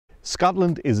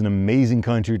Scotland is an amazing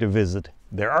country to visit.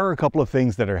 There are a couple of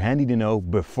things that are handy to know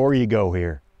before you go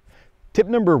here. Tip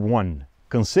number 1,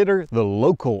 consider the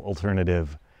local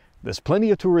alternative. There's plenty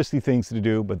of touristy things to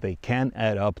do, but they can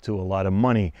add up to a lot of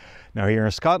money. Now here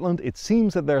in Scotland, it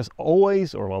seems that there's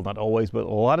always, or well, not always, but a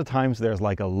lot of times there's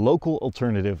like a local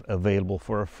alternative available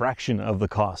for a fraction of the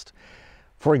cost.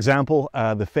 For example,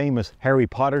 the famous Harry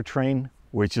Potter train,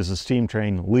 which is a steam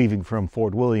train leaving from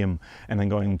Fort William and then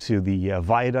going to the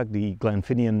viaduct, the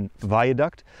Glenfinnan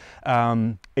Viaduct.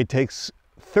 It takes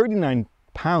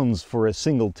 £39 for a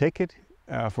single ticket,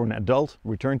 for an adult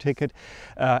return ticket,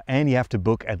 and you have to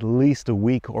book at least a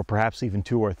week or perhaps even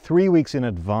 2 or 3 weeks in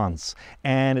advance,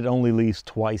 and it only leaves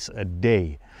twice a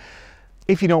day.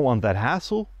 If you don't want that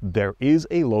hassle, there is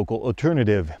a local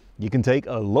alternative. You can take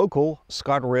a local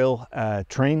ScotRail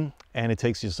train, and it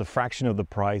takes just a fraction of the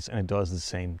price and it does the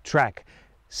same track.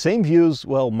 Same views,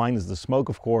 well, minus the smoke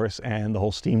of course and the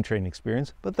whole steam train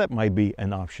experience, but that might be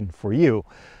an option for you.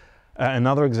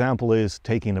 Another example is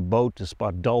taking a boat to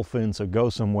spot dolphins or go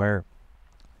somewhere,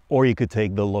 or you could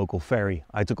take the local ferry.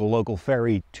 I took a local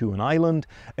ferry to an island.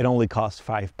 It only cost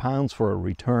 £5 for a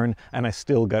return, and I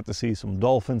still got to see some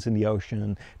dolphins in the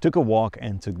ocean, took a walk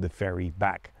and took the ferry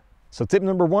back. So tip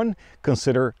number 1,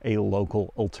 consider a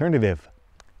local alternative.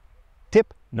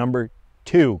 Tip number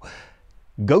 2,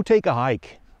 go take a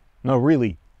hike. No,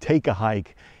 really, take a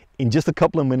hike. In just a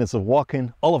couple of minutes of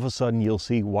walking, all of a sudden you'll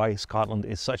see why Scotland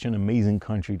is such an amazing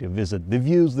country to visit. The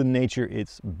views, the nature,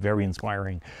 it's very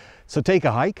inspiring. So take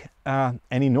a hike, and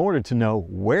in order to know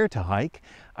where to hike,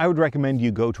 I would recommend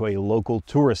you go to a local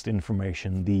tourist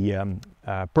information, the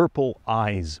Purple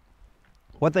Eyes.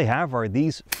 What they have are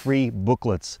these free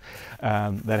booklets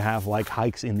that have like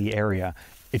hikes in the area.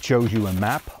 It shows you a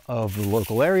map of the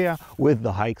local area with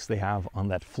the hikes they have on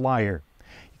that flyer.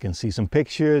 You can see some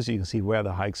pictures, you can see where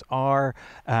the hikes are,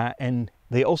 and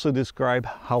they also describe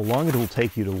how long it will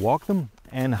take you to walk them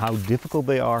and how difficult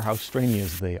they are, how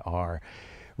strenuous they are.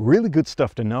 Really good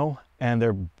stuff to know, and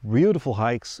they're beautiful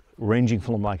hikes ranging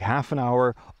from like half an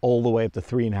hour all the way up to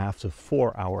 3.5 to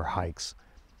 4 hour hikes.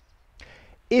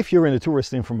 If you're into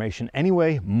tourist information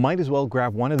anyway, might as well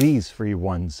grab one of these free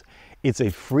ones. It's a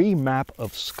free map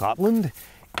of Scotland,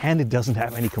 and it doesn't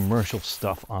have any commercial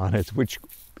stuff on it, which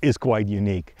is quite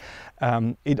unique.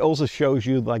 It also shows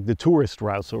you like the tourist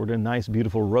routes or the nice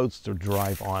beautiful roads to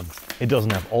drive on. It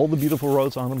doesn't have all the beautiful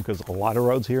roads on them because a lot of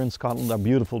roads here in Scotland are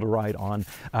beautiful to ride on,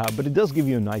 but it does give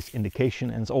you a nice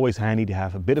indication, and it's always handy to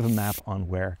have a bit of a map on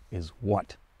where is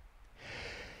what.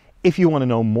 If you want to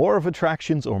know more of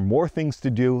attractions or more things to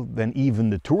do than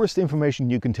even the tourist information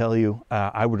you can tell you,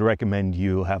 I would recommend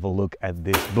you have a look at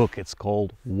this book. It's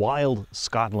called Wild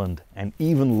Scotland, and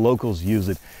even locals use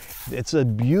it. It's a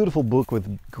beautiful book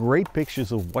with great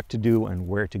pictures of what to do and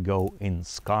where to go in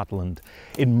Scotland.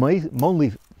 It mainly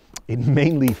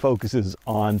focuses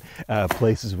on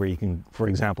places where you can, for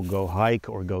example, go hike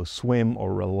or go swim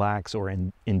or relax or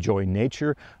enjoy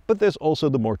nature. But there's also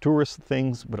the more tourist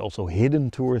things, but also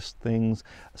hidden tourist things,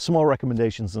 small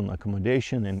recommendations on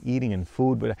accommodation and eating and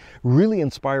food, but really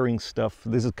inspiring stuff.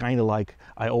 This is kind of like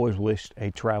I always wished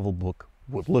a travel book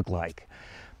would look like.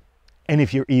 And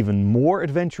if you're even more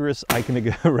adventurous, I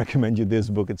can recommend you this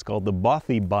book. It's called The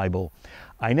Bothy Bible.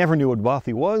 I never knew what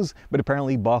bothy was, but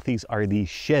apparently bothies are these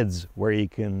sheds where you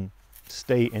can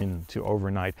stay in to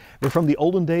overnight. They're from the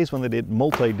olden days when they did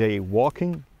multi-day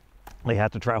walking. They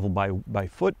had to travel by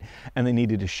foot, and they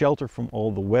needed a shelter from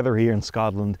all the weather here in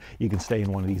Scotland. You can stay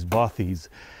in one of these bothies.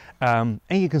 And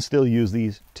you can still use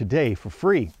these today for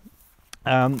free.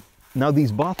 Now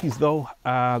these bothies though,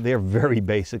 they're very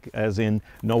basic, as in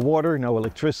no water, no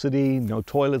electricity, no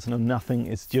toilets, no nothing.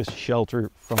 It's just shelter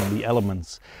from the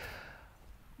elements.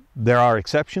 There are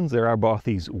exceptions. There are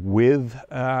bothies with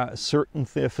certain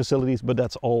facilities, but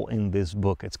that's all in this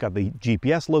book. It's got the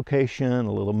GPS location,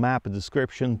 a little map, a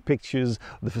description, pictures,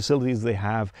 the facilities they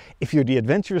have. If you're the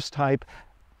adventurous type,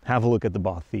 have a look at the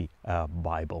Bothy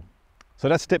Bible. So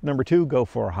that's tip number 2, go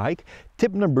for a hike.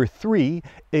 Tip number 3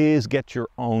 is get your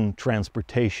own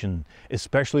transportation,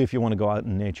 especially if you want to go out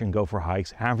in nature and go for hikes.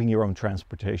 Having your own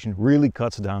transportation really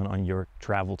cuts down on your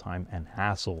travel time and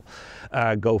hassle.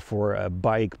 Go for a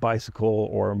bike, bicycle,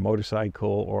 or a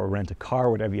motorcycle, or rent a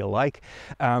car, whatever you like.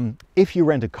 If you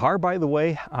rent a car, by the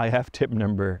way, I have tip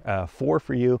number 4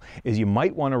 for you, is you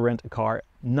might want to rent a car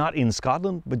not in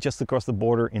Scotland, but just across the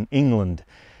border in England.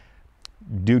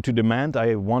 Due to demand,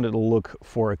 I wanted to look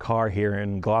for a car here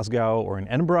in Glasgow or in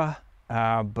Edinburgh,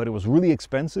 but it was really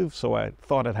expensive, so I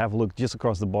thought I'd have a look just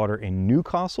across the border in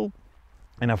Newcastle,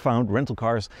 and I found rental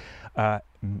cars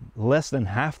less than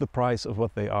half the price of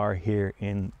what they are here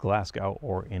in Glasgow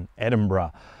or in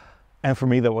Edinburgh. And for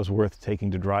me, that was worth taking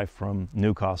the drive from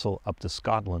Newcastle up to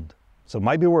Scotland. So it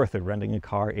might be worth it renting a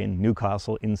car in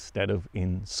Newcastle instead of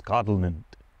in Scotland.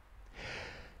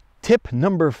 Tip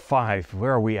number 5,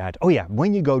 where are we at? Oh yeah,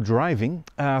 when you go driving,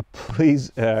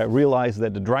 please realize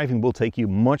that the driving will take you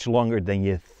much longer than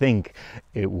you think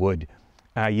it would.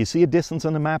 You see a distance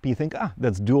on the map, you think,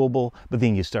 that's doable, but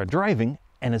then you start driving,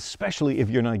 and especially if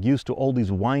you're not used to all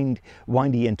these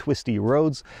windy and twisty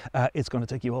roads, it's going to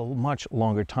take you a much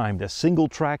longer time. There's single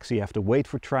tracks, so you have to wait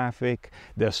for traffic.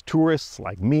 There's tourists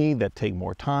like me that take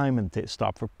more time and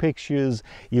stop for pictures.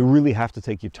 You really have to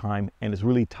take your time, and it's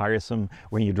really tiresome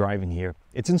when you're driving here.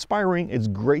 It's inspiring, it's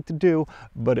great to do,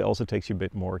 but it also takes you a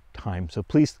bit more time. So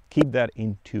please keep that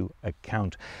into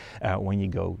account when you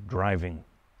go driving.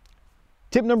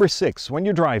 Tip number 6, when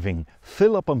you're driving,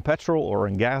 fill up on petrol or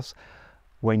on gas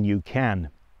when you can.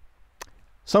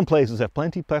 Some places have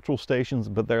plenty of petrol stations,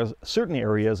 but there's certain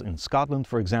areas in Scotland,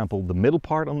 for example, the middle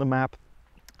part on the map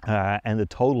and the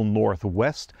total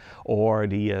northwest or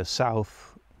the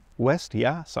southwest,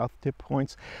 south tip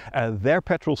points, their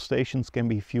petrol stations can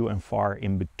be few and far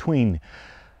in between.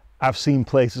 I've seen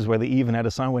places where they even had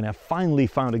a sign when I finally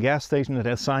found a gas station that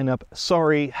had a sign up,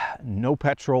 sorry, no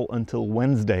petrol until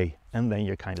Wednesday, and then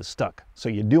you're kind of stuck. So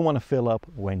you do want to fill up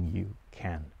when you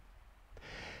can.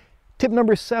 Tip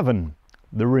number 7,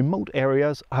 the remote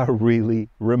areas are really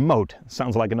remote.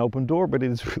 Sounds like an open door, but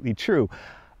it is really true.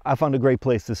 I found a great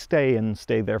place to stay and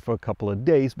stayed there for a couple of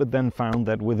days, but then found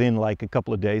that within like a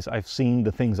couple of days I've seen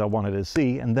the things I wanted to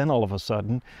see, and then all of a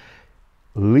sudden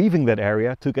leaving that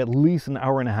area took at least an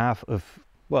hour and a half of,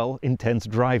 well, intense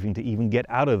driving to even get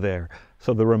out of there.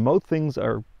 So the remote things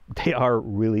are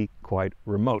really quite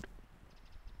remote.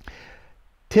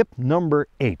 Tip number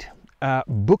 8,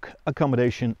 book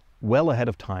accommodation well ahead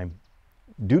of time.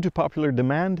 Due to popular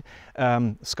demand,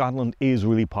 Scotland is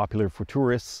really popular for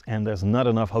tourists, and there's not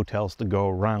enough hotels to go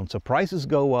around. So prices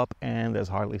go up and there's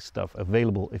hardly stuff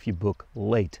available if you book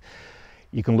late.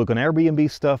 You can look on Airbnb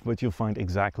stuff, but you'll find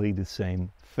exactly the same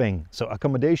thing. So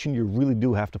accommodation, you really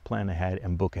do have to plan ahead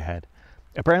and book ahead.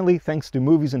 Apparently, thanks to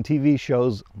movies and TV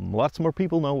shows, lots more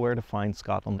people know where to find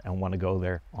Scotland and want to go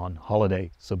there on holiday.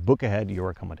 So book ahead your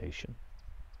accommodation.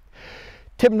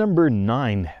 Tip number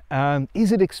 9,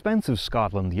 is it expensive,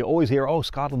 Scotland? You always hear, oh,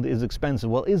 Scotland is expensive.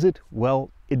 Well, is it?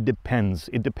 Well, it depends.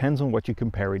 It depends on what you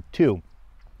compare it to.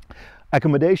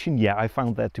 Accommodation, yeah, I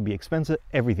found that to be expensive.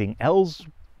 Everything else,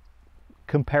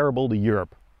 comparable to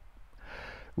Europe.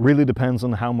 Really depends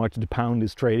on how much the pound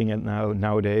is trading at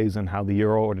nowadays and how the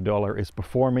euro or the dollar is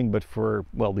performing. But for,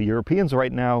 well, the Europeans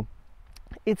right now,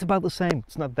 it's about the same.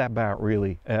 It's not that bad,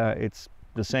 really. It's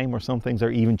the same, or some things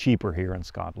are even cheaper here in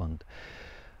Scotland.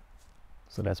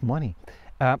 So that's money.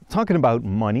 Talking about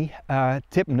money,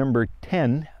 tip number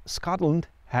 10, Scotland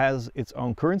has its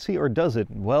own currency, or does it?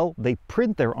 Well, they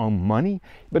print their own money,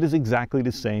 but it's exactly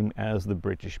the same as the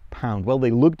British pound. Well,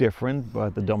 they look different,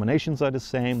 but the denominations are the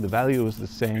same, the value is the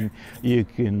same. You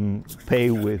can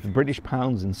pay with British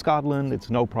pounds in Scotland, it's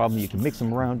no problem. You can mix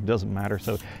them around, it doesn't matter.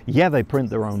 So yeah, they print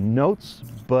their own notes,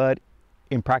 but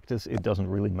in practice, it doesn't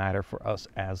really matter for us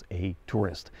as a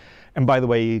tourist. And by the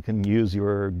way, you can use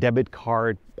your debit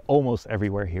card almost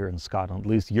everywhere here in Scotland, at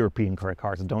least European credit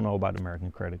cards. I don't know about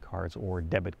American credit cards or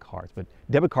debit cards, but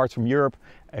debit cards from Europe,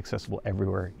 accessible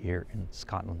everywhere here in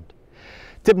Scotland.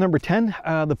 Tip number 10,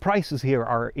 the prices here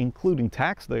are including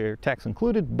tax. They're tax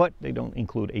included, but they don't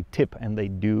include a tip, and they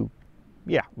do,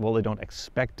 yeah, well, they don't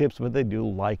expect tips, but they do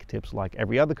like tips like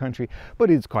every other country, but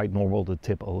it's quite normal to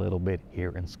tip a little bit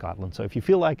here in Scotland. So if you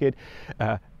feel like it,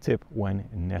 tip when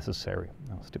necessary.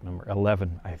 That's tip number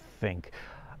 11, I think.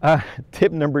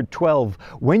 Tip number 12,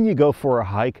 when you go for a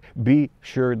hike, be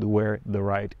sure to wear the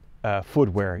right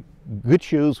footwear. Good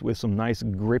shoes with some nice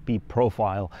grippy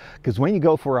profile, because when you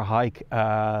go for a hike,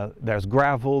 there's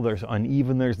gravel, there's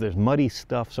unevenness, there's muddy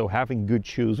stuff, so having good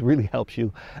shoes really helps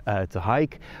you to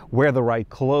hike. Wear the right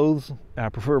clothes,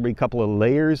 preferably a couple of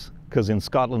layers, because in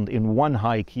Scotland, in one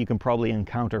hike, you can probably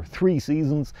encounter 3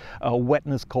 seasons,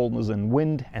 wetness, coldness, and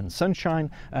wind, and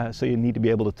sunshine, so you need to be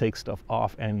able to take stuff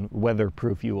off and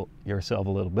weatherproof yourself a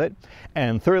little bit.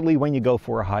 And thirdly, when you go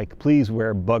for a hike, please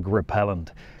wear bug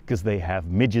repellent, because they have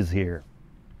midges here.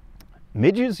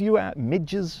 Midges, you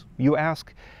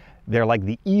ask? They're like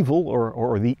the evil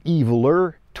or the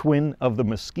eviler twin of the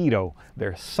mosquito.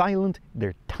 They're silent,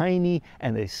 they're tiny,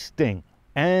 and they sting.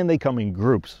 And they come in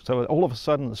groups. So all of a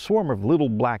sudden, a swarm of little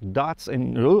black dots,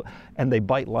 and they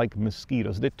bite like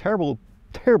mosquitoes. They're terrible,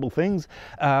 terrible things.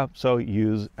 So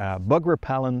use bug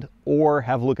repellent, or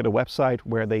have a look at a website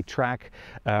where they track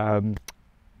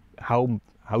how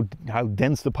how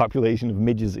dense the population of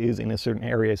midges is in a certain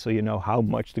area, so you know how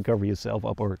much to cover yourself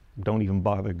up, or don't even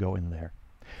bother going there.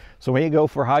 So when you go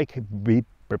for a hike, be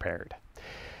prepared.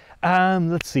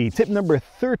 Let's see, tip number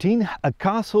 13, a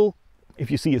castle. If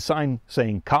you see a sign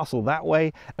saying castle that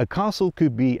way, a castle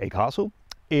could be a castle,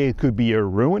 it could be a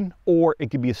ruin, or it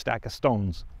could be a stack of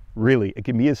stones. Really, it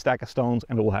can be a stack of stones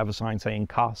and it will have a sign saying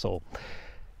castle.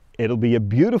 It'll be a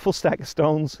beautiful stack of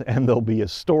stones, and there'll be a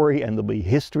story, and there'll be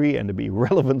history, and there'll be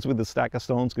relevance with the stack of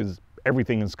stones, because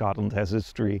everything in Scotland has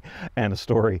history and a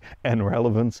story and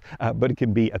relevance, but it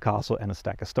can be a castle and a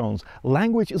stack of stones.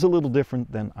 Language is a little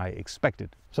different than I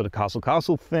expected. So the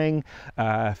castle thing,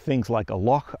 things like a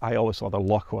loch. I always thought a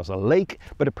loch was a lake,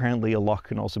 but apparently a loch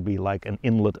can also be like an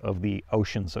inlet of the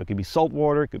ocean. So it could be salt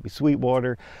water, it could be sweet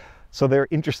water. So there are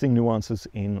interesting nuances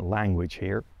in language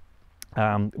here.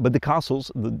 But the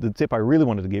castles, the tip I really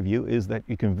wanted to give you is that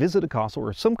you can visit a castle,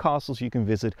 or some castles you can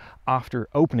visit after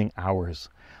opening hours.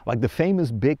 Like the famous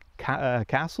big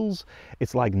castles,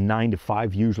 it's like 9 to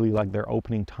 5 usually, like their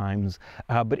opening times.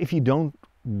 But if you don't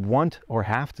want or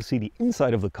have to see the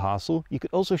inside of the castle, you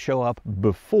could also show up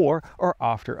before or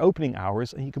after opening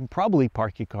hours, and you can probably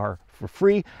park your car for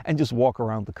free and just walk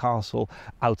around the castle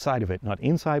outside of it. Not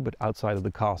inside, but outside of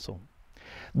the castle.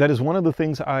 That is one of the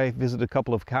things. I visited a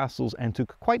couple of castles and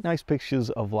took quite nice pictures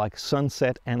of like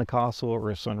sunset and a castle, or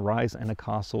a sunrise and a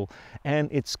castle,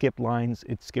 and it skipped lines,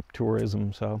 it skipped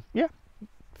tourism. So yeah,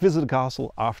 visit a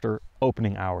castle after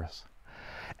opening hours.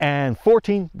 And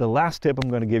 14, the last tip I'm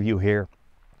going to give you here,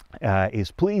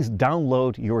 is please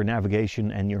download your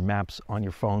navigation and your maps on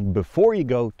your phone before you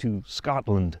go to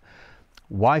Scotland.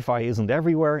 Wi-Fi isn't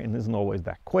everywhere and isn't always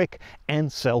that quick, and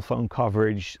cell phone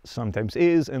coverage sometimes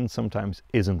is and sometimes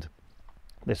isn't.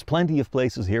 There's plenty of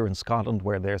places here in Scotland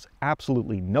where there's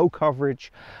absolutely no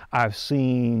coverage. I've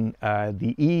seen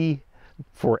the E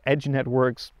for edge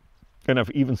networks, and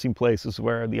I've even seen places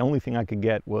where the only thing I could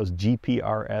get was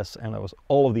GPRS, and that was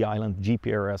all of the island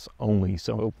GPRS only.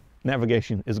 So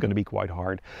navigation is going to be quite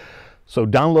hard. So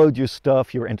download your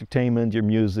stuff, your entertainment, your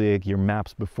music, your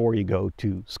maps before you go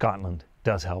to Scotland.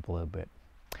 Does help a little bit.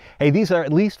 Hey, these are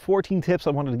at least 14 tips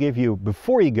I wanted to give you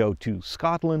before you go to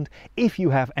Scotland. If you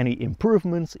have any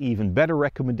improvements, even better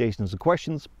recommendations or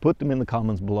questions, put them in the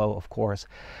comments below, of course.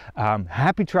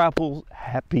 Happy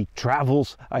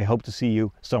travels. I hope to see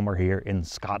you somewhere here in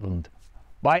Scotland.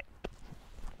 Bye.